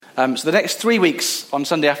So the next 3 weeks on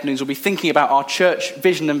Sunday afternoons, we'll be thinking about our church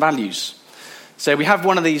vision and values. So we have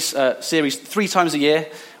one of these series 3 times a year.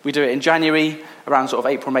 We do it in January, around sort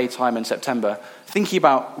of April, May time, and September, thinking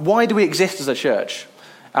about why do we exist as a church?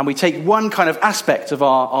 And we take one kind of aspect of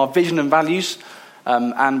our vision and values,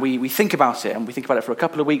 and we think about it, and we think about it for a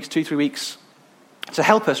couple of weeks, 2-3 weeks, to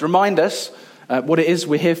help us, remind us what it is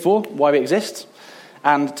we're here for, why we exist,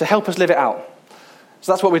 and to help us live it out.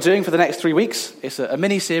 So that's what we're doing for the next 3 weeks. It's a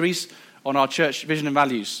mini-series on our church vision and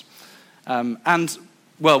values.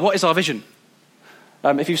 What is our vision?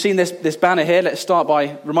 If you've seen this banner here, let's start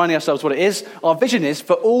by reminding ourselves what it is. Our vision is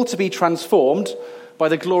for all to be transformed by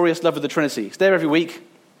the glorious love of the Trinity. It's there every week.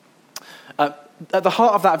 At the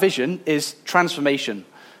heart of that vision is transformation.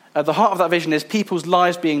 At the heart of that vision is people's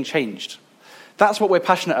lives being changed. That's what we're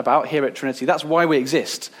passionate about here at Trinity. That's why we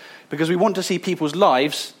exist, because we want to see people's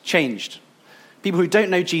lives changed. People who don't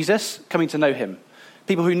know Jesus coming to know him.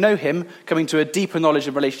 People who know him coming to a deeper knowledge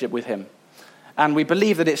and relationship with him. And we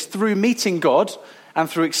believe that it's through meeting God and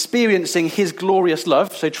through experiencing his glorious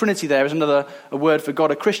love. So Trinity there is a word for God,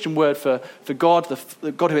 a Christian word for God,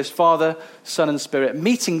 the God who is Father, Son, and Spirit.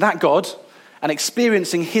 Meeting that God and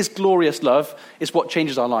experiencing his glorious love is what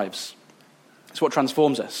changes our lives. It's what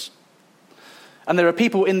transforms us. And there are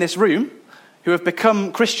people in this room who have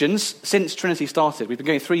become Christians since Trinity started. We've been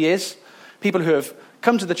going 3 years. People who have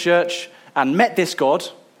come to the church and met this God,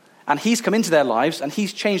 and he's come into their lives, and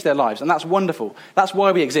he's changed their lives. And that's wonderful. That's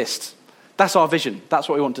why we exist. That's our vision. That's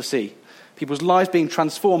what we want to see. People's lives being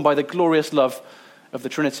transformed by the glorious love of the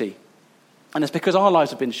Trinity. And it's because our lives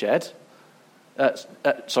have been changed,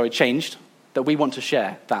 that we want to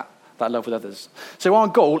share that love with others. So our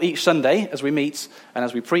goal each Sunday, as we meet and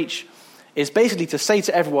as we preach, is basically to say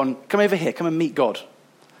to everyone, come over here, come and meet God.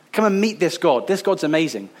 Come and meet this God. This God's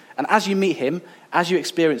amazing. And as you meet him, as you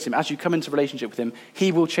experience him, as you come into relationship with him,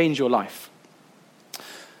 he will change your life.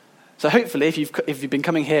 So hopefully, if you've been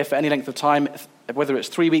coming here for any length of time, whether it's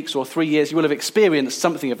 3 weeks or 3 years, you will have experienced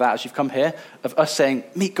something of that as you've come here, of us saying,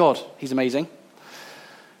 meet God, he's amazing.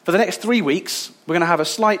 For the next 3 weeks, we're going to have a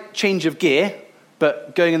slight change of gear,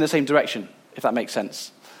 but going in the same direction, if that makes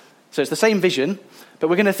sense. So it's the same vision, but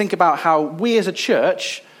we're going to think about how we as a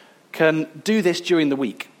church can do this during the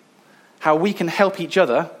week. How we can help each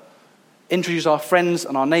other introduce our friends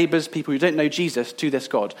and our neighbours, people who don't know Jesus, to this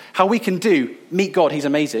God. How we can do meet God, he's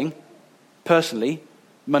amazing, personally,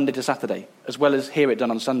 Monday to Saturday, as well as hear it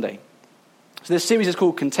done on Sunday. So this series is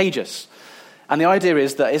called Contagious. And the idea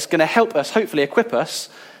is that it's going to help us, hopefully equip us,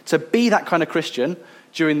 to be that kind of Christian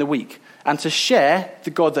during the week and to share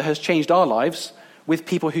the God that has changed our lives with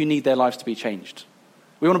people who need their lives to be changed.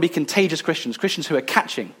 We want to be contagious Christians, Christians who are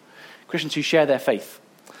catching, Christians who share their faith.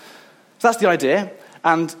 So that's the idea,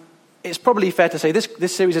 and it's probably fair to say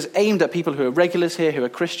this series is aimed at people who are regulars here, who are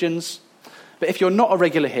Christians. But if you're not a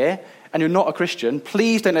regular here and you're not a Christian,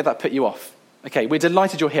 please don't let that put you off. Okay, we're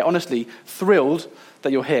delighted you're here, honestly thrilled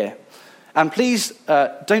that you're here. And please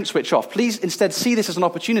don't switch off. Please instead see this as an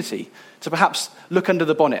opportunity to perhaps look under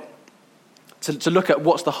the bonnet, to look at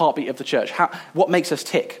what's the heartbeat of the church, what makes us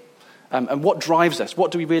tick, and what drives us,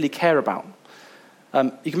 what do we really care about.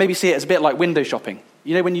 You can maybe see it as a bit like window shopping.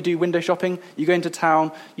 You know when you do window shopping, you go into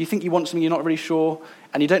town, you think you want something, you're not really sure,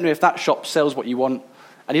 and you don't know if that shop sells what you want,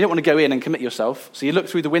 and you don't want to go in and commit yourself, so you look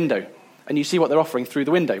through the window, and you see what they're offering through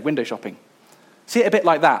the window shopping. See it a bit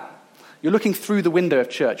like that. You're looking through the window of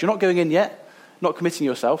church. You're not going in yet, not committing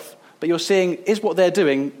yourself, but you're seeing, is what they're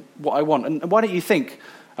doing what I want? And why don't you think,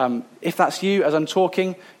 if that's you, as I'm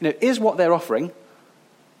talking, is what they're offering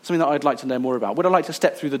something that I'd like to know more about? Would I like to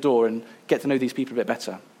step through the door and get to know these people a bit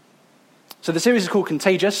better? So the series is called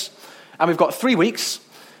Contagious, and we've got 3 weeks,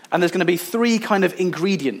 and there's going to be 3 kind of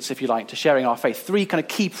ingredients, if you like, to sharing our faith, 3 kind of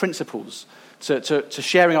key principles to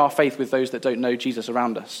sharing our faith with those that don't know Jesus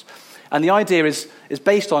around us. And the idea is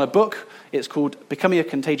based on a book. It's called Becoming a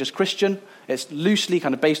Contagious Christian. It's loosely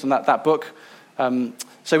kind of based on that book.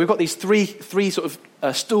 So we've got these three sort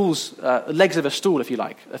of stools, legs of a stool, if you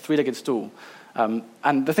like, a 3-legged stool.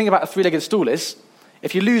 And the thing about a 3-legged stool is,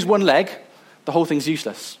 if you lose one leg, the whole thing's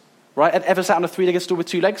useless. Right? Ever sat on a 3-legged stool with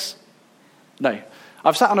 2 legs? No.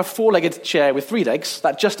 I've sat on a 4-legged chair with 3 legs.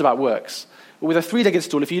 That just about works. But with a 3-legged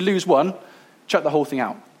stool, if you lose one, chuck the whole thing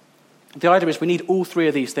out. The idea is we need all 3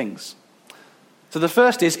 of these things. So the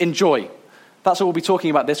first is enjoy. That's what we'll be talking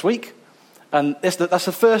about this week. And that's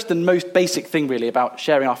the first and most basic thing, really, about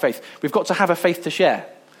sharing our faith. We've got to have a faith to share.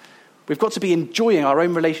 We've got to be enjoying our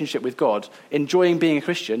own relationship with God, enjoying being a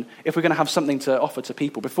Christian, if we're going to have something to offer to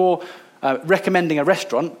people. Before recommending a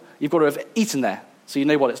restaurant, you've got to have eaten there, so you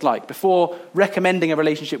know what it's like. Before recommending a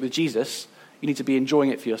relationship with Jesus, you need to be enjoying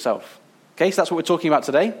it for yourself. Okay, so that's what we're talking about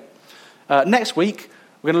today. Next week,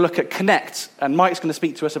 we're going to look at connect, and Mike's going to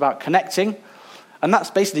speak to us about connecting, and that's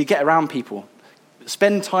basically get around people.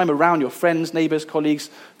 Spend time around your friends, neighbours, colleagues,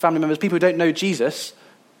 family members, people who don't know Jesus.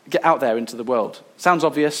 Get out there into the world. Sounds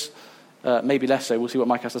obvious, maybe less so. We'll see what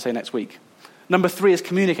Mike has to say next week. Number 3 is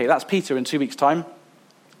communicate. That's Peter in 2 weeks' time.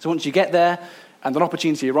 So once you get there and an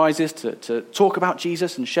opportunity arises to talk about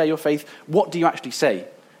Jesus and share your faith, what do you actually say?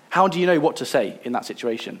 How do you know what to say in that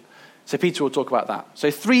situation? So Peter will talk about that. So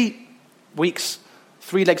 3 weeks,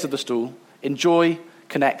 3 legs of the stool: enjoy,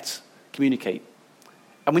 connect, communicate.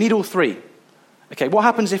 And we need all 3. Okay, what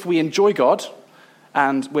happens if we enjoy God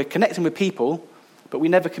and we're connecting with people, but we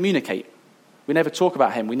never communicate? We never talk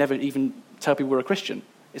about him. We never even tell people we're a Christian.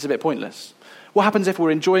 It's a bit pointless. What happens if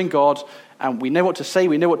we're enjoying God and we know what to say,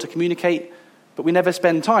 we know what to communicate, but we never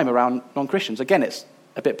spend time around non-Christians? Again, it's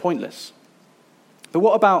a bit pointless. But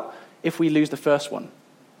what about if we lose the first one?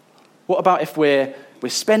 What about if we're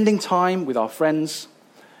spending time with our friends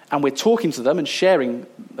and we're talking to them and sharing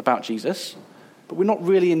about Jesus, but we're not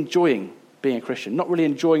really enjoying being a Christian, not really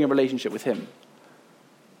enjoying a relationship with him?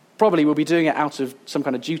 Probably we'll be doing it out of some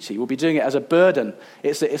kind of duty. We'll be doing it as a burden.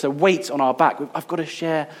 It's a weight on our back. I've got to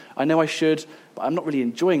share. I know I should, but I'm not really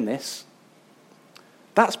enjoying this.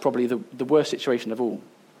 That's probably the worst situation of all.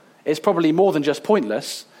 It's probably more than just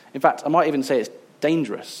pointless. In fact, I might even say it's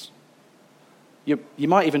dangerous. You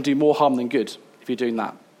might even do more harm than good if you're doing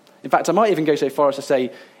that. In fact, I might even go so far as to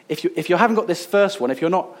say, if you haven't got this first one, if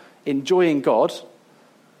you're not enjoying God,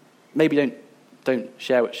 maybe don't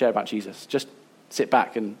share about Jesus. Just sit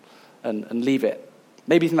back and leave it.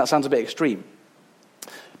 Maybe you think that sounds a bit extreme.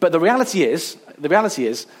 But the reality is,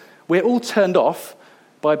 we're all turned off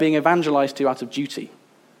by being evangelized to out of duty.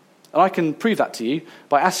 And I can prove that to you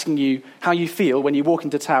by asking you how you feel when you walk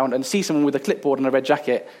into town and see someone with a clipboard and a red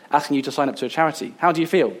jacket asking you to sign up to a charity. How do you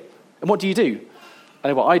feel? And what do you do? I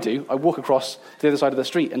know what I do. I walk across to the other side of the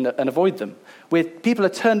street and avoid them. People are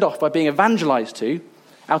turned off by being evangelized to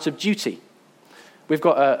out of duty. We've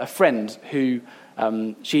got a friend who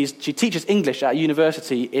she teaches English at a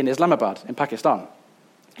university in Islamabad in Pakistan.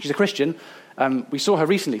 She's a Christian. We saw her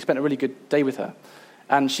recently, spent a really good day with her.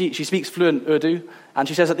 And she speaks fluent Urdu, and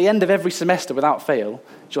she says at the end of every semester, without fail,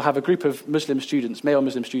 she'll have a group of Muslim students, male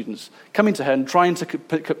Muslim students, coming to her and trying to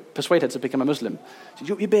persuade her to become a Muslim. She says,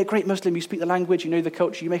 you'll be a great Muslim, you speak the language, you know the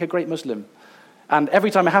culture, you make a great Muslim. And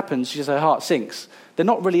every time it happens, she says her heart sinks. They're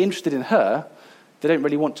not really interested in her. They don't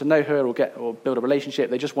really want to know her or build a relationship.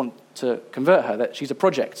 They just want to convert her, that she's a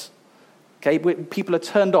project. Okay, people are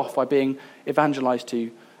turned off by being evangelized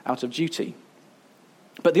to out of duty.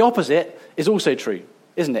 But the opposite is also true,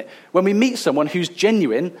 isn't it? When we meet someone who's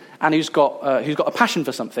genuine and who's got a passion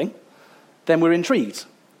for something, then we're intrigued.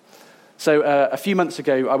 So a few months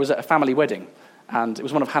ago, I was at a family wedding, and it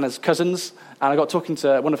was one of Hannah's cousins, and I got talking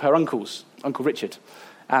to one of her uncles, Uncle Richard,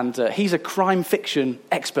 and he's a crime fiction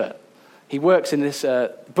expert. He works in this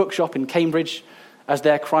bookshop in Cambridge as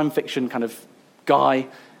their crime fiction kind of guy.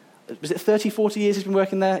 Was it 30, 40 years he's been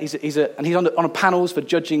working there? He's on panels for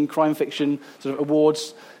judging crime fiction sort of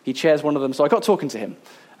awards. He chairs one of them. So I got talking to him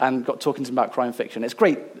and got talking to him about crime fiction. It's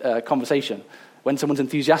great conversation. When someone's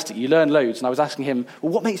enthusiastic, you learn loads. And I was asking him,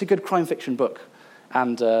 well, what makes a good crime fiction book?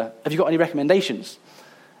 And have you got any recommendations?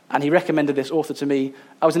 And he recommended this author to me.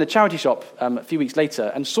 I was in a charity shop a few weeks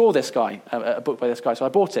later and saw this guy, a book by this guy. So I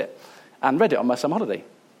bought it and read it on my summer holiday.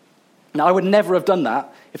 Now, I would never have done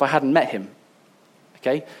that if I hadn't met him.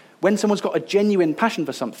 Okay? When someone's got a genuine passion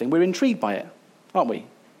for something, we're intrigued by it, aren't we?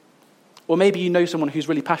 Or maybe you know someone who's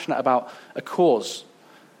really passionate about a cause.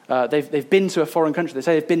 They've been to a foreign country. They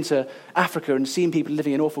say they've been to Africa and seen people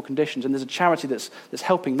living in awful conditions, and there's a charity that's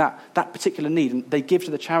helping that particular need, and they give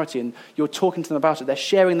to the charity, and you're talking to them about it. They're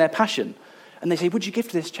sharing their passion. And they say, would you give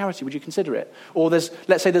to this charity? Would you consider it? Or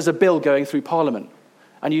let's say there's a bill going through Parliament,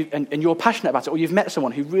 and you're passionate about it, or you've met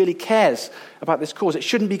someone who really cares about this cause. It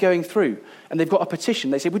shouldn't be going through. And they've got a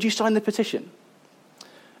petition. They say, would you sign the petition?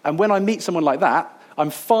 And when I meet someone like that,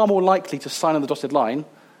 I'm far more likely to sign on the dotted line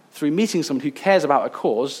through meeting someone who cares about a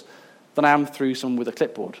cause than I am through someone with a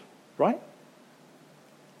clipboard, right?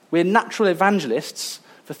 We're natural evangelists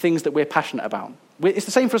for things that we're passionate about. It's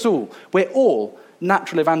the same for us all. We're all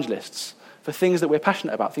natural evangelists for things that we're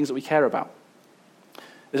passionate about, things that we care about.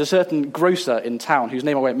 There's a certain grocer in town, whose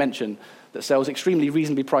name I won't mention, that sells extremely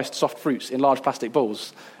reasonably priced soft fruits in large plastic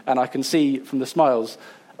bowls. And I can see from the smiles,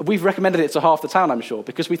 we've recommended it to half the town, I'm sure,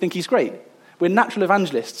 because we think he's great. We're natural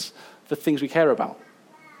evangelists for things we care about.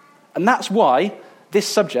 And that's why this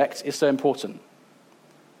subject is so important.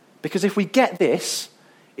 Because if we get this,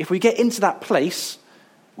 if we get into that place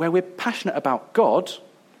where we're passionate about God,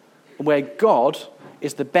 and where God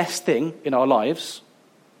is the best thing in our lives,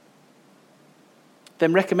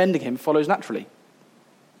 then recommending him follows naturally.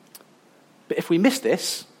 But if we miss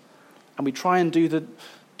this, and we try and do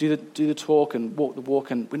the talk and walk the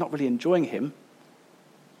walk, and we're not really enjoying him,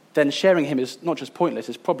 then sharing him is not just pointless,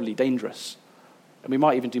 it's probably dangerous. And we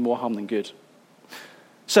might even do more harm than good.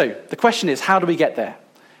 So the question is, how do we get there?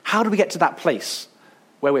 How do we get to that place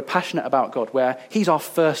where we're passionate about God, where he's our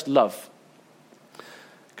first love?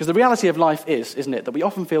 Because the reality of life is, isn't it, that we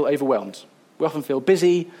often feel overwhelmed. We often feel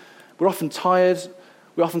busy. We're often tired.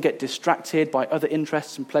 We often get distracted by other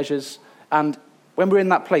interests and pleasures. And when we're in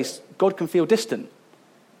that place, God can feel distant.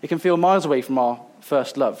 It can feel miles away from our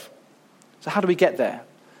first love. So how do we get there?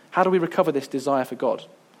 How do we recover this desire for God?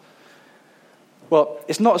 Well,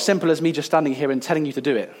 it's not as simple as me just standing here and telling you to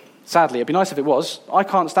do it. Sadly, it'd be nice if it was. I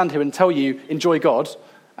can't stand here and tell you, enjoy God,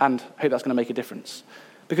 and hope that's going to make a difference.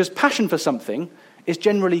 Because passion for something is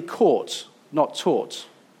generally caught, not taught,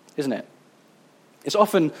 isn't it? It's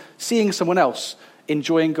often seeing someone else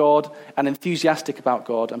enjoying God and enthusiastic about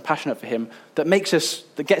God and passionate for him that gets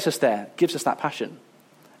us there, gives us that passion.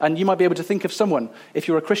 And you might be able to think of someone, if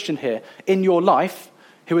you're a Christian here, in your life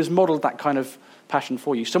who has modeled that kind of passion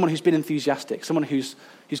for you, someone who's been enthusiastic, someone who's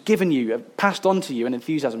given you, passed on to you an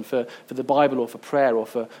enthusiasm for the Bible or for prayer or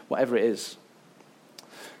for whatever it is.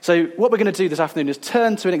 So what we're going to do this afternoon is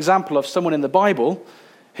turn to an example of someone in the Bible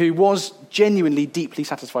who was genuinely deeply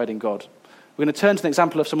satisfied in God. We're going to turn to an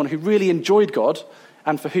example of someone who really enjoyed God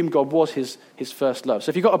and for whom God was his first love. So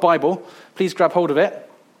if you've got a Bible, please grab hold of it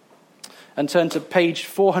and turn to page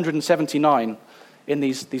 479 in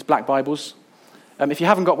these black Bibles. If you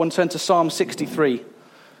haven't got one, turn to Psalm 63.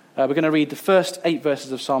 We're going to read the first 8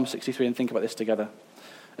 verses of Psalm 63 and think about this together.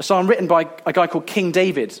 A psalm written by a guy called King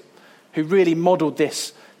David, who really modeled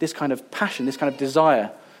this kind of passion, this kind of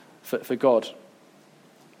desire for God.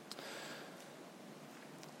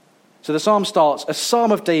 So the psalm starts, a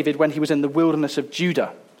psalm of David when he was in the wilderness of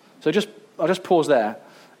Judah. So I'll just pause there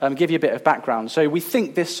and give you a bit of background. So we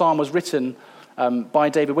think this psalm was written by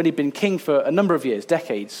David when he'd been king for a number of years,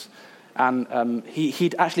 decades. And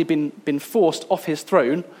he'd actually been forced off his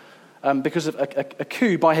throne because of a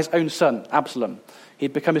coup by his own son, Absalom.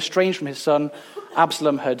 He'd become estranged from his son.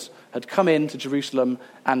 Absalom had come into Jerusalem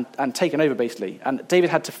and taken over, basically. And David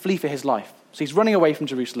had to flee for his life. So he's running away from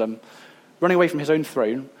Jerusalem, running away from his own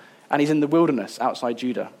throne, and he's in the wilderness outside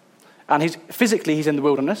Judah. And physically he's in the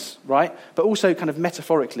wilderness, right? But also kind of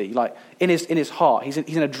metaphorically, like in his heart, he's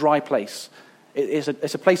in a dry place.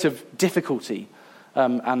 It's a place of difficulty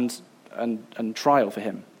and trial for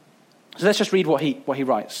him. So let's just read what he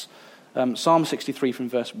writes. Psalm 63 from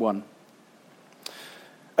verse 1.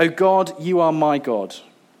 O God, you are my God.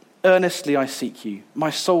 Earnestly I seek you. My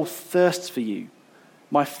soul thirsts for you.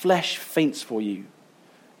 My flesh faints for you,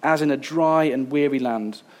 as in a dry and weary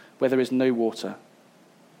land where there is no water.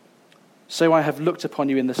 So I have looked upon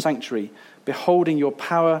you in the sanctuary, beholding your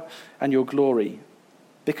power and your glory.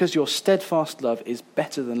 Because your steadfast love is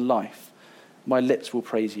better than life, my lips will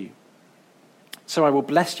praise you. So I will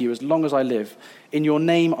bless you as long as I live. In your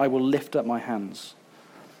name I will lift up my hands.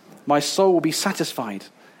 My soul will be satisfied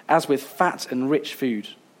as with fat and rich food,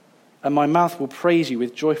 and my mouth will praise you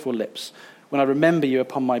with joyful lips when I remember you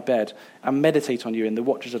upon my bed and meditate on you in the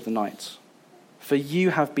watches of the night. For you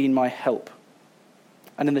have been my help,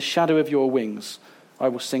 and in the shadow of your wings I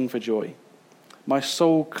will sing for joy. My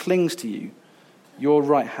soul clings to you. Your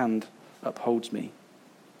right hand upholds me.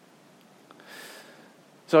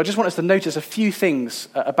 So I just want us to notice a few things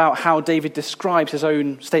about how David describes his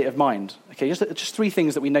own state of mind. Okay, just 3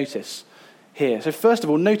 things that we notice here. So first of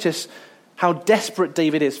all, notice how desperate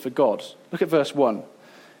David is for God. Look at verse 1.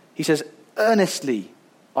 He says, earnestly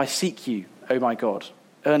I seek you, O my God.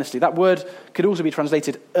 Earnestly. That word could also be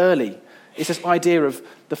translated early. It's this idea of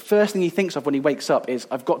the first thing he thinks of when he wakes up is,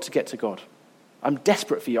 I've got to get to God. I'm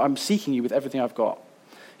desperate for you. I'm seeking you with everything I've got.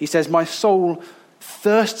 He says, my soul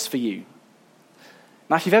thirsts for you.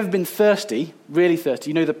 Now, if you've ever been thirsty, really thirsty,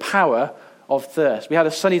 you know the power of thirst. We had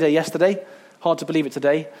a sunny day yesterday. Hard to believe it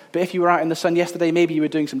today. But if you were out in the sun yesterday, maybe you were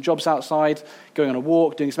doing some jobs outside, going on a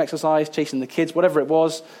walk, doing some exercise, chasing the kids, whatever it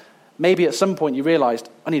was. Maybe at some point you realized,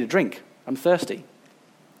 I need a drink. I'm thirsty.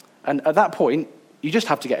 And at that point, you just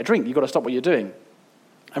have to get a drink. You've got to stop what you're doing.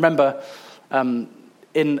 I remember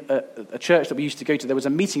in a church that we used to go to, there was a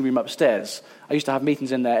meeting room upstairs. I used to have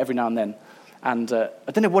meetings in there every now and then. And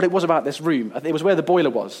I don't know what it was about this room. It was where the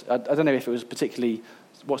boiler was. I don't know if it was particularly,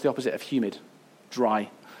 what's the opposite of humid?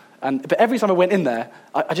 Dry. But every time I went in there,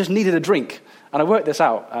 I just needed a drink. And I worked this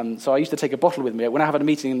out. So I used to take a bottle with me. Whenever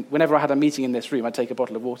I had a meeting in this room, I'd take a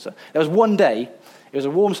bottle of water. There was one day, it was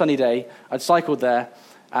a warm, sunny day, I'd cycled there,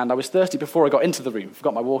 and I was thirsty before I got into the room,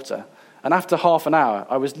 forgot my water. And after half an hour,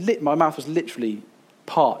 my mouth was literally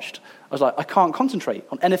parched. I was like, I can't concentrate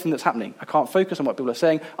on anything that's happening. I can't focus on what people are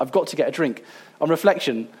saying. I've got to get a drink. On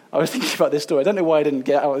reflection, I was thinking about this story. I don't know why I didn't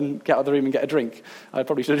get out of the room and get a drink. I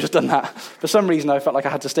probably should have just done that. For some reason, I felt like I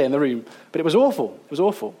had to stay in the room. But it was awful. It was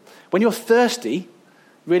awful. When you're thirsty,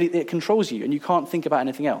 really, it controls you, and you can't think about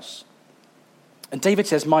anything else. And David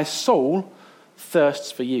says, my soul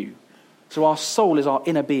thirsts for you. So our soul is our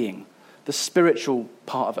inner being, the spiritual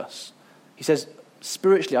part of us. He says,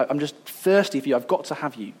 spiritually, I'm just thirsty for you. I've got to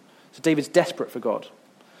have you. So David's desperate for God.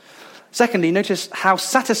 Secondly, notice how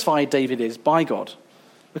satisfied David is by God.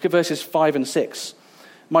 Look at verses 5 and 6.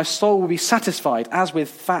 My soul will be satisfied as with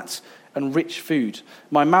fat and rich food.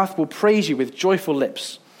 My mouth will praise you with joyful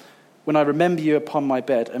lips when I remember you upon my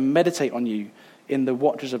bed and meditate on you in the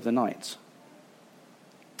watches of the night.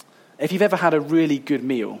 If you've ever had a really good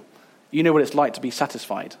meal, you know what it's like to be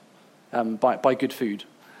satisfied by good food.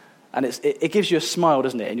 And it gives you a smile,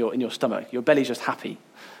 doesn't it, in your stomach. Your belly's just happy.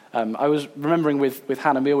 I was remembering with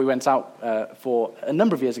Hannah a meal we went out for a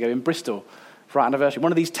number of years ago in Bristol for our anniversary.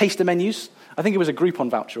 One of these taster menus. I think it was a Groupon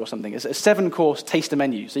voucher or something. It's a 7-course taster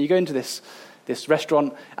menu. So you go into this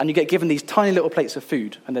restaurant and you get given these tiny little plates of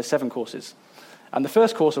food, and there's 7 courses. And the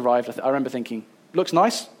first course arrived, I remember thinking, looks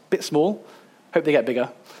nice, bit small, hope they get bigger.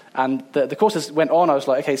 And the courses went on. I was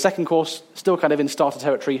like, okay, second course, still kind of in starter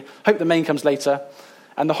territory, hope the main comes later.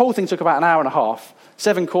 And the whole thing took about an hour and a half,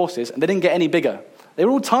 7 courses, and they didn't get any bigger. They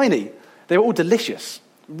were all tiny. They were all delicious,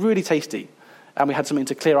 really tasty. And we had something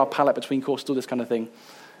to clear our palate between courses, all this kind of thing.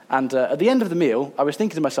 And at the end of the meal, I was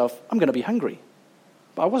thinking to myself, I'm going to be hungry.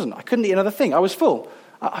 But I wasn't. I couldn't eat another thing. I was full.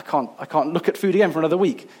 I can't look at food again for another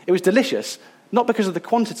week. It was delicious, not because of the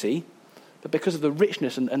quantity, but because of the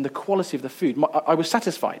richness and the quality of the food. I was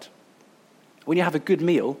satisfied. When you have a good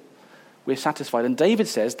meal, we're satisfied. And David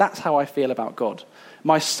says, that's how I feel about God.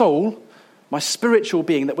 My soul, my spiritual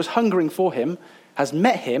being that was hungering for him, has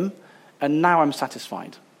met him, and now I'm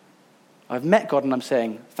satisfied. I've met God and I'm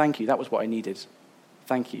saying, thank you, that was what I needed.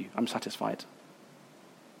 Thank you, I'm satisfied.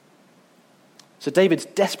 So David's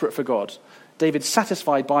desperate for God. David's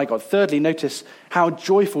satisfied by God. Thirdly, notice how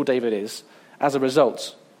joyful David is as a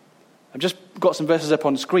result. I've just got some verses up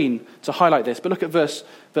on screen to highlight this, but look at verse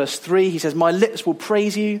 3. He says, my lips will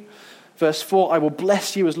praise you. Verse 4, I will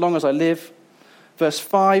bless you as long as I live. Verse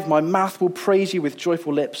 5, my mouth will praise you with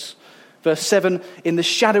joyful lips. Verse 7, in the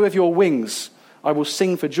shadow of your wings, I will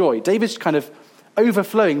sing for joy. David's kind of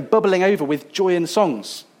overflowing, bubbling over with joy and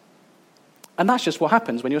songs. And that's just what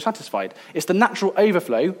happens when you're satisfied. It's the natural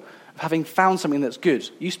overflow of having found something that's good.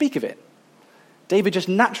 You speak of it. David just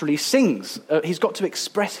naturally sings. He's got to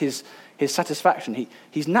express his satisfaction.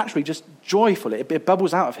 He's naturally just joyful. It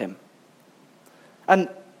bubbles out of him. And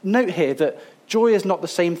note here that joy is not the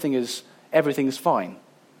same thing as everything's fine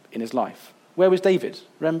in his life. Where was David?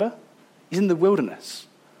 Remember? He's in the wilderness.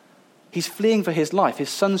 He's fleeing for his life. His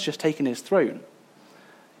son's just taken his throne.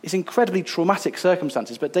 It's incredibly traumatic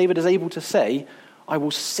circumstances, but David is able to say, I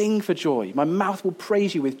will sing for joy. My mouth will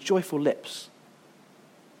praise you with joyful lips.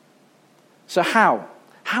 So how?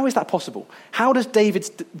 How is that possible? How does David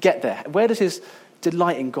get there? Where does his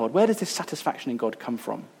delight in God, where does his satisfaction in God come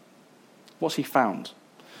from? What's he found?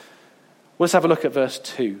 Well, let's have a look at verse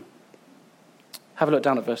 2. Have a look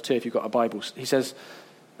down at verse 2 if you've got a Bible. He says,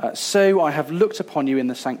 so I have looked upon you in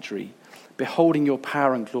the sanctuary, beholding your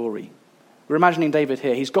power and glory. We're imagining David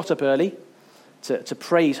here. He's got up early to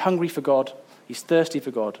pray. He's hungry for God. He's thirsty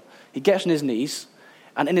for God. He gets on his knees,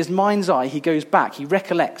 and in his mind's eye, he goes back. He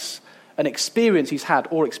recollects an experience he's had,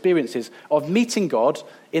 or experiences, of meeting God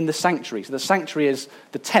in the sanctuary. So the sanctuary is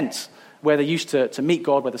the tent where they used to meet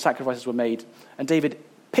God, where the sacrifices were made. And David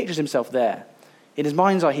pictures himself there. In his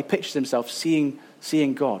mind's eye, he pictures himself seeing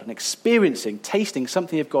God and experiencing, tasting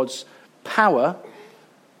something of God's power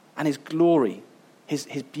and his glory, his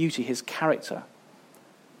beauty, his character.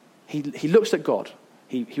 He looks at God.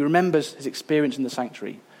 He remembers his experience in the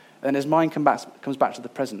sanctuary. And then his mind comes back to the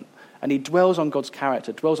present. And he dwells on God's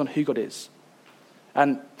character, dwells on who God is.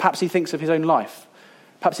 And perhaps he thinks of his own life.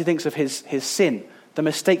 Perhaps he thinks of his sin, the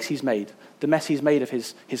mistakes he's made, the mess he's made of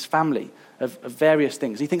his family, of various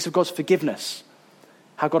things. He thinks of God's forgiveness,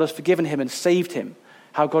 how God has forgiven him and saved him,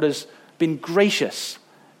 how God has been gracious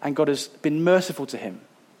and God has been merciful to him.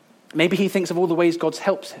 Maybe he thinks of all the ways God's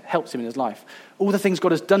helped him in his life, all the things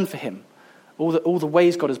God has done for him, all the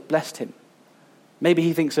ways God has blessed him. Maybe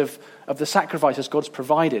he thinks of the sacrifices God's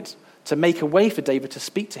provided to make a way for David to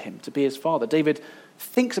speak to him, to be his father. David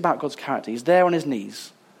thinks about God's character. He's there on his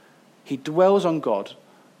knees. He dwells on God,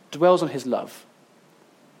 dwells on his love.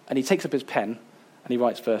 And he takes up his pen and he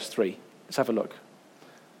writes verse 3. Let's have a look.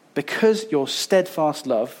 Because your steadfast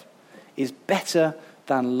love is better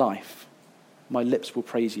than life, my lips will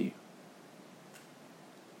praise you.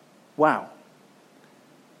 Wow.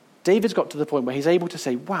 David's got to the point where he's able to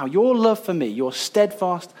say, wow, your love for me, your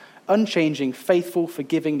steadfast, unchanging, faithful,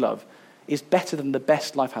 forgiving love is better than the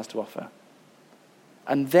best life has to offer.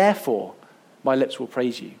 And therefore, my lips will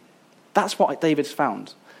praise you. That's what David's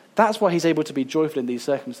found. That's why he's able to be joyful in these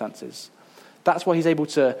circumstances. That's why he's able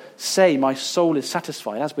to say, my soul is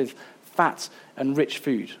satisfied, as with fat and rich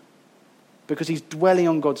food. Because he's dwelling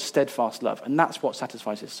on God's steadfast love, and that's what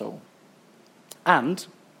satisfies his soul. And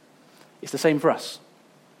it's the same for us.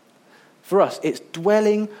 For us, it's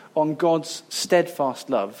dwelling on God's steadfast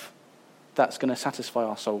love that's going to satisfy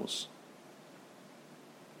our souls.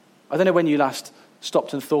 I don't know when you last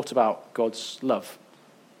stopped and thought about God's love,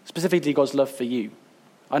 specifically God's love for you.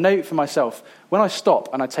 I know for myself, when I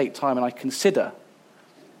stop and I take time and I consider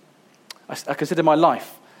my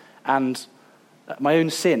life and my own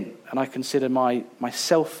sin, and I consider my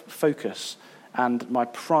self-focus and my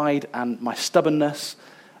pride and my stubbornness.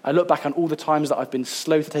 I look back on all the times that I've been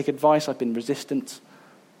slow to take advice, I've been resistant.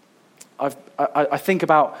 I think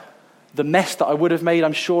about the mess that I would have made,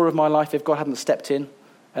 I'm sure, of my life if God hadn't stepped in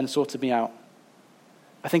and sorted me out.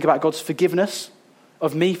 I think about God's forgiveness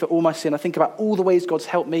of me for all my sin. I think about all the ways God's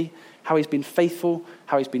helped me, how he's been faithful,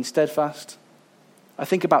 how he's been steadfast. I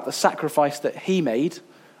think about the sacrifice that he made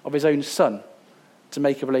of his own son to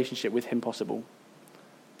make a relationship with him possible.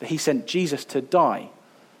 That he sent Jesus to die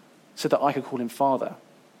so that I could call him Father.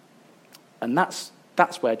 And that's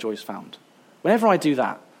where joy's found. Whenever I do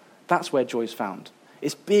that, that's where joy's found.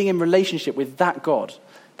 It's being in relationship with that God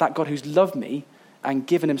who's loved me and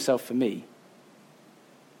given himself for me.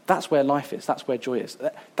 That's where life is. That's where joy is.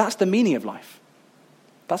 That's the meaning of life.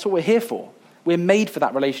 That's what we're here for. We're made for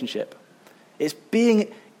that relationship. It's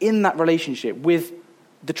being in that relationship with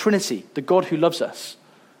the Trinity, the God who loves us.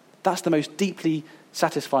 That's the most deeply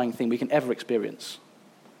satisfying thing we can ever experience.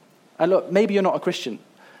 And look, maybe you're not a Christian.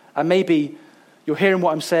 And maybe you're hearing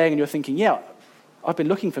what I'm saying and you're thinking, yeah, I've been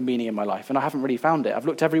looking for meaning in my life and I haven't really found it. I've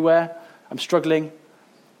looked everywhere. I'm struggling.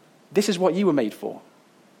 This is what you were made for.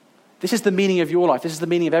 This is the meaning of your life. This is the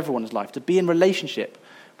meaning of everyone's life, to be in relationship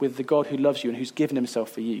with the God who loves you and who's given himself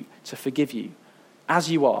for you, to forgive you as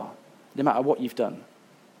you are, no matter what you've done.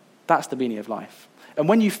 That's the meaning of life. And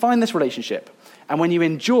when you find this relationship, and when you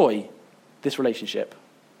enjoy this relationship,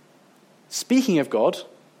 speaking of God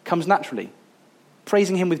comes naturally.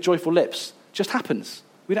 Praising him with joyful lips just happens.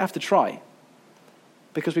 We don't have to try,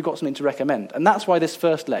 because we've got something to recommend. And that's why this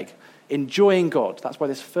first leg, enjoying God, that's why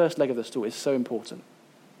this first leg of the story is so important.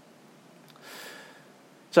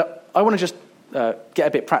 So I want to just get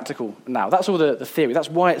a bit practical now. That's all the theory. That's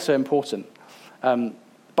why it's so important.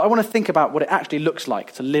 But I want to think about what it actually looks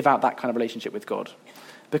like to live out that kind of relationship with God.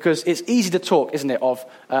 Because it's easy to talk, isn't it, of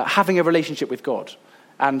having a relationship with God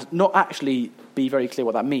and not actually be very clear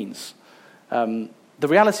what that means. The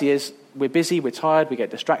reality is we're busy, we're tired, we get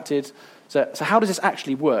distracted. So how does this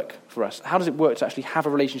actually work for us? How does it work to actually have a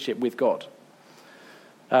relationship with God?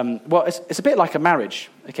 Well, it's a bit like a marriage.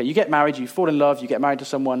 Okay, you get married, you fall in love, you get married to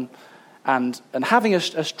someone, and having a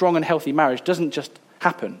strong and healthy marriage doesn't just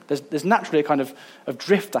happen. There's naturally a kind of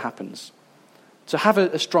drift that happens. To have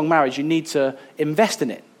a strong marriage, you need to invest in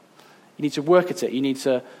it. You need to work at it. You need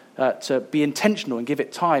to be intentional and give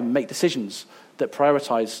it time, make decisions that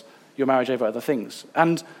prioritize your marriage over other things.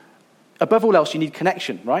 And above all else, you need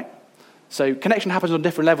connection, right? So connection happens on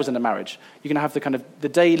different levels in a marriage. You can have the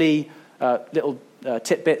daily little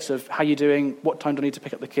tidbits of how you're doing, what time do I need to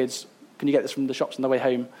pick up the kids, can you get this from the shops on the way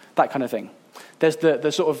home, that kind of thing. There's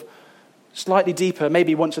the sort of slightly deeper,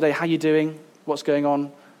 maybe once a day, how you doing, what's going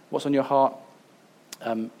on, what's on your heart,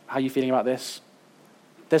 how are you feeling about this.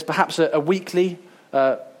 There's perhaps a weekly,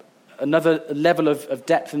 another level of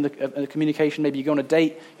depth in the communication. Maybe you go on a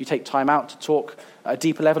date, you take time out to talk at a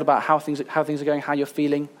deeper level about how things are going, how you're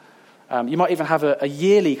feeling. You might even have a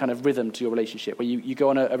yearly kind of rhythm to your relationship where you go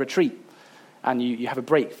on a retreat and you have a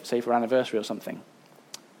break, say for an anniversary or something.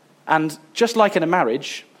 And just like in a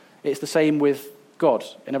marriage, it's the same with God,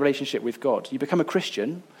 in a relationship with God. You become a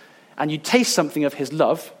Christian and you taste something of his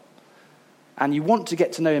love and you want to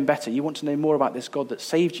get to know him better. You want to know more about this God that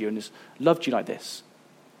saved you and has loved you like this.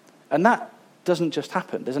 And that doesn't just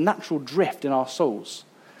happen. There's a natural drift in our souls.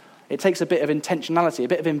 It takes a bit of intentionality, a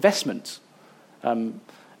bit of investment.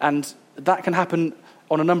 And that can happen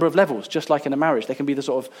on a number of levels, just like in a marriage. There can be the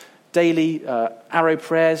sort of daily arrow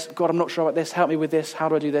prayers. God, I'm not sure about this. Help me with this. How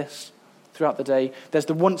do I do this? Throughout the day. There's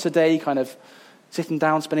the once a day kind of sitting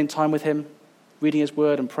down, spending time with him, reading his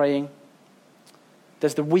word and praying.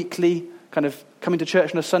 There's the weekly kind of coming to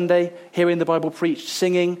church on a Sunday, hearing the Bible preached,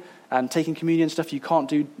 singing and taking communion, stuff you can't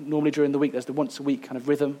do normally during the week. There's the once a week kind of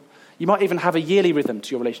rhythm. You might even have a yearly rhythm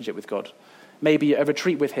to your relationship with God. Maybe a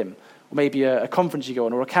retreat with him, or maybe a conference you go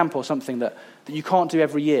on, or a camp or something that you can't do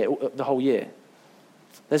every year, the whole year.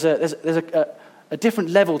 There's a different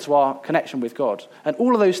level to our connection with God. And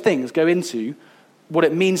all of those things go into what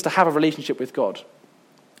it means to have a relationship with God.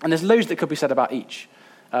 And there's loads that could be said about each.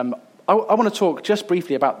 I want to talk just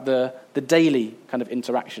briefly about the daily kind of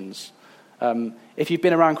interactions. If you've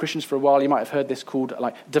been around Christians for a while, you might have heard this called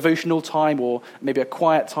like devotional time, or maybe a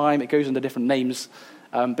quiet time. It goes under different names.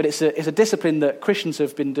 But it's a discipline that Christians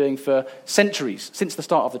have been doing for centuries, since the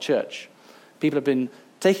start of the church. People have been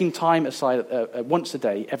taking time aside once a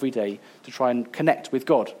day, every day, to try and connect with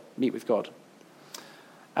God, meet with God.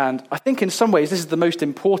 And I think in some ways this is the most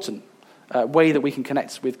important way that we can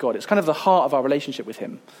connect with God. It's kind of the heart of our relationship with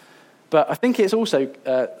him. But I think it's also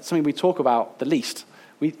something we talk about the least.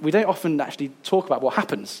 We don't often actually talk about what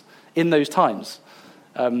happens in those times.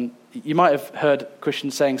 You might have heard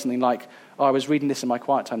Christians saying something like, I was reading this in my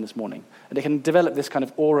quiet time this morning. And it can develop this kind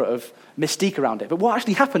of aura of mystique around it. But what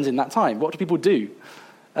actually happens in that time? What do people do?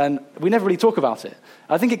 And we never really talk about it.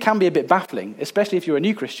 I think it can be a bit baffling, especially if you're a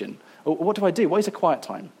new Christian. What do I do? What is a quiet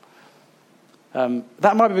time?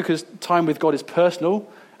 That might be because time with God is personal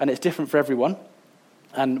and it's different for everyone.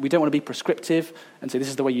 And we don't want to be prescriptive and say this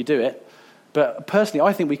is the way you do it. But personally,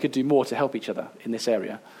 I think we could do more to help each other in this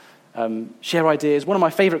area. Share ideas. One of my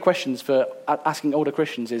favourite questions for asking older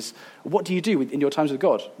Christians is, what do you do in your times with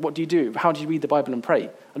God? What do you do? How do you read the Bible and pray?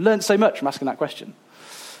 I learned so much from asking that question.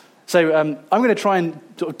 So I'm going to try and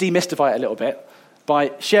sort of demystify it a little bit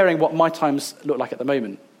by sharing what my times look like at the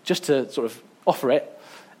moment, just to sort of offer it.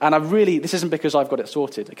 And this isn't because I've got it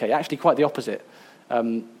sorted, okay? Actually, quite the opposite.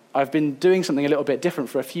 I've been doing something a little bit different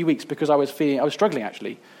for a few weeks because I was struggling,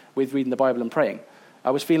 actually, with reading the Bible and praying.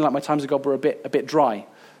 I was feeling like my times with God were a bit dry.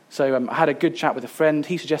 So I had a good chat with a friend.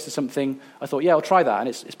 He suggested something. I thought, yeah, I'll try that, and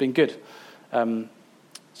it's been good.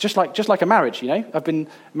 It's just like a marriage, you know? I've been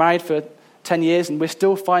married for 10 years, and we're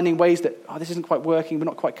still finding ways that, this isn't quite working, we're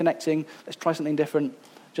not quite connecting, let's try something different.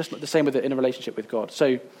 Just the same in a relationship with God.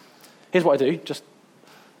 So here's what I do, just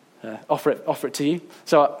offer it to you.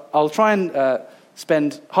 So I'll try and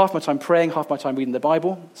spend half my time praying, half my time reading the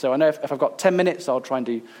Bible. So I know if I've got 10 minutes, I'll try and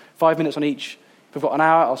do 5 minutes on each. If I've got an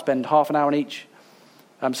hour, I'll spend half an hour on each.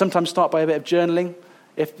 Sometimes start by a bit of journaling.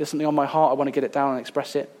 If there's something on my heart, I want to get it down and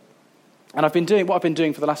express it. And what I've been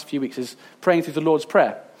doing for the last few weeks is praying through the Lord's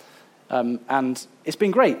Prayer. And it's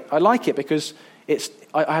been great. I like it because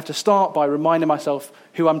I have to start by reminding myself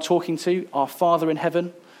who I'm talking to, our Father in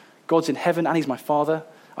heaven. God's in heaven and he's my Father.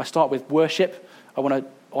 I start with worship. I want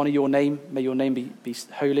to honor your name. May your name be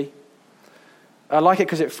holy. I like it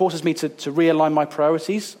because it forces me to realign my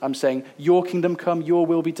priorities. I'm saying, your kingdom come, your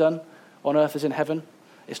will be done on earth as in heaven.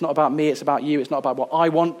 It's not about me, it's about you. It's not about what I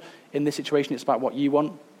want in this situation, it's about what you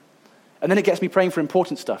want. And then it gets me praying for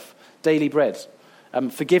important stuff, daily bread,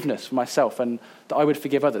 forgiveness for myself and that I would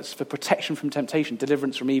forgive others, for protection from temptation,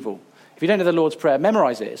 deliverance from evil. If you don't know the Lord's Prayer,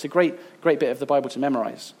 memorize it. It's a great bit of the Bible to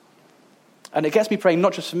memorize. And it gets me praying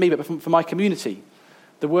not just for me, but for my community.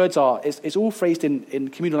 The words it's all phrased in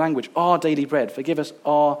communal language. Our daily bread, forgive us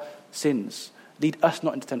our sins, lead us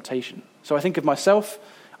not into temptation. So I think of myself,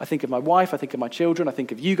 I think of my wife, I think of my children, I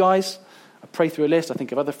think of you guys. I pray through a list, I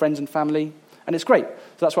think of other friends and family. And it's great.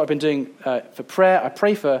 So that's what I've been doing for prayer. I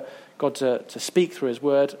pray for God to speak through his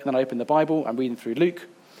word, and then I open the Bible, I'm reading through Luke,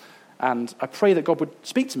 and I pray that God would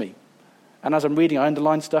speak to me. And as I'm reading, I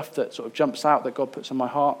underline stuff that sort of jumps out that God puts in my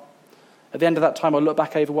heart. At the end of that time, I'll look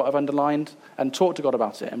back over what I've underlined and talk to God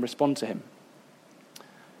about it and respond to him.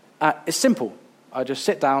 It's simple. I just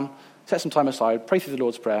sit down, set some time aside, pray through the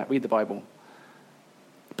Lord's Prayer, read the Bible.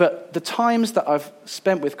 But the times that I've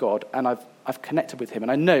spent with God and I've connected with him,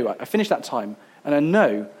 and I know, I finished that time, and I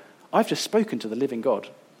know I've just spoken to the living God,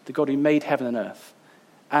 the God who made heaven and earth.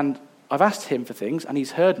 And I've asked him for things, and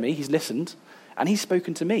he's heard me, he's listened, and he's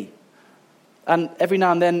spoken to me. And every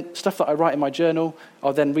now and then, stuff that I write in my journal,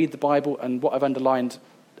 I'll then read the Bible, and what I've underlined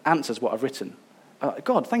answers what I've written.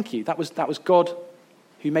 God, thank you. That was God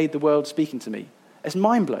who made the world speaking to me. It's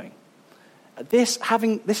mind-blowing. This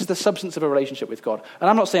is the substance of a relationship with God. And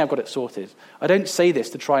I'm not saying I've got it sorted. I don't say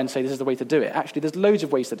this to try and say this is the way to do it. Actually, there's loads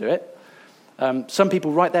of ways to do it. Some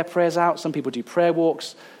people write their prayers out. Some people do prayer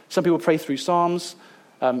walks. Some people pray through Psalms.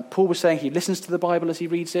 Paul was saying he listens to the Bible as he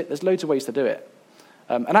reads it. There's loads of ways to do it.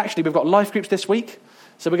 And actually, we've got life groups this week.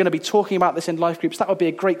 So we're going to be talking about this in life groups. That would be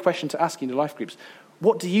a great question to ask in your life groups.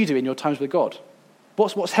 What do you do in your times with God?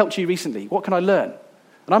 What's helped you recently? What can I learn?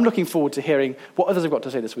 And I'm looking forward to hearing what others have got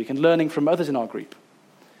to say this week and learning from others in our group.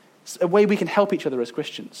 It's a way we can help each other as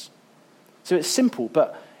Christians. So it's simple,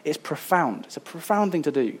 but It's profound. It's a profound thing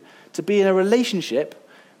to do. To be in a relationship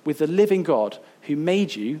with the living God who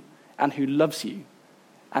made you and who loves you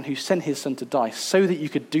and who sent his son to die so that you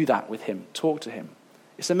could do that with him, talk to him.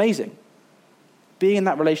 It's amazing. Being in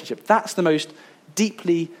that relationship, that's the most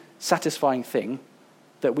deeply satisfying thing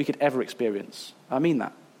that we could ever experience. I mean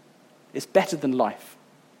that. It's better than life.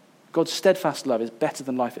 God's steadfast love is better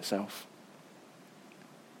than life itself.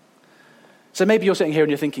 So maybe you're sitting here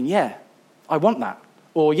and you're thinking, yeah, I want that.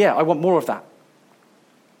 Or yeah, I want more of that.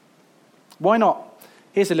 Why not?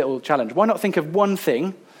 Here's a little challenge. Why not think of one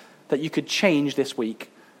thing that you could change this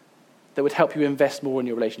week that would help you invest more in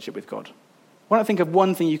your relationship with God? Why not think of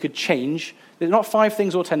one thing you could change? There's not 5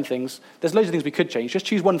 things or 10 things. There's loads of things we could change. Just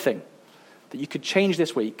choose one thing that you could change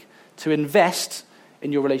this week to invest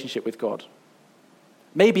in your relationship with God.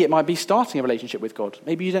 Maybe it might be starting a relationship with God.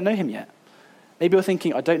 Maybe you don't know him yet. Maybe you're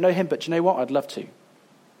thinking, I don't know him, but you know what? I'd love to.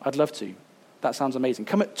 I'd love to. That sounds amazing.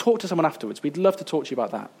 Come and talk to someone afterwards. We'd love to talk to you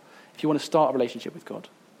about that if you want to start a relationship with God.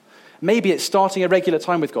 Maybe it's starting a regular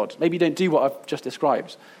time with God. Maybe you don't do what I've just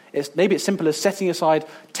described. Maybe it's simple as setting aside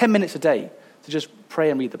 10 minutes a day to just pray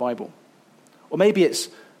and read the Bible. Or maybe it's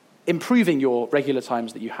improving your regular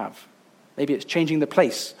times that you have. Maybe it's changing the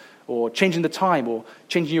place, or changing the time, or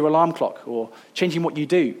changing your alarm clock, or changing what you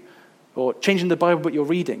do, or changing the Bible book you're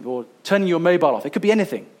reading, or turning your mobile off. It could be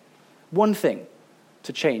anything. One thing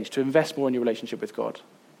to change, to invest more in your relationship with God.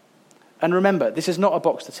 And remember, this is not a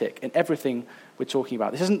box to tick in everything we're talking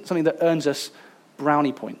about. This isn't something that earns us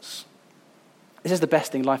brownie points. This is the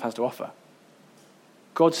best thing life has to offer.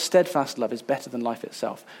 God's steadfast love is better than life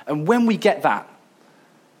itself. And when we get that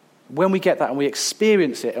and we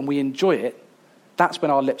experience it and we enjoy it, that's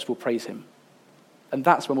when our lips will praise him. And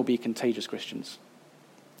that's when we'll be contagious Christians.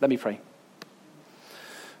 Let me pray.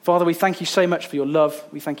 Father, we thank you so much for your love.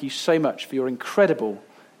 We thank you so much for your incredible,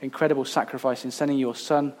 incredible sacrifice in sending your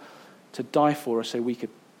son to die for us so we could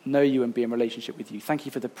know you and be in relationship with you. Thank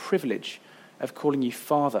you for the privilege of calling you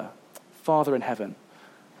Father, Father in heaven.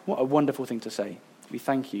 What a wonderful thing to say. We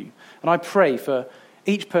thank you. And I pray for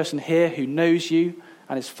each person here who knows you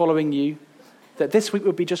and is following you, that this week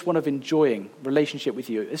would be just one of enjoying relationship with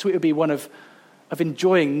you. This week would be one of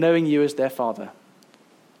enjoying knowing you as their Father.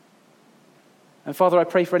 And Father, I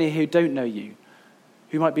pray for any who don't know you,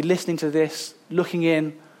 who might be listening to this, looking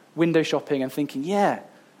in, window shopping and thinking, yeah,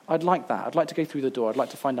 I'd like that. I'd like to go through the door. I'd like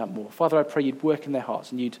to find out more. Father, I pray you'd work in their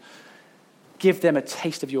hearts and you'd give them a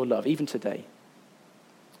taste of your love, even today.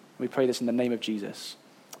 We pray this in the name of Jesus.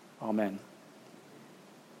 Amen.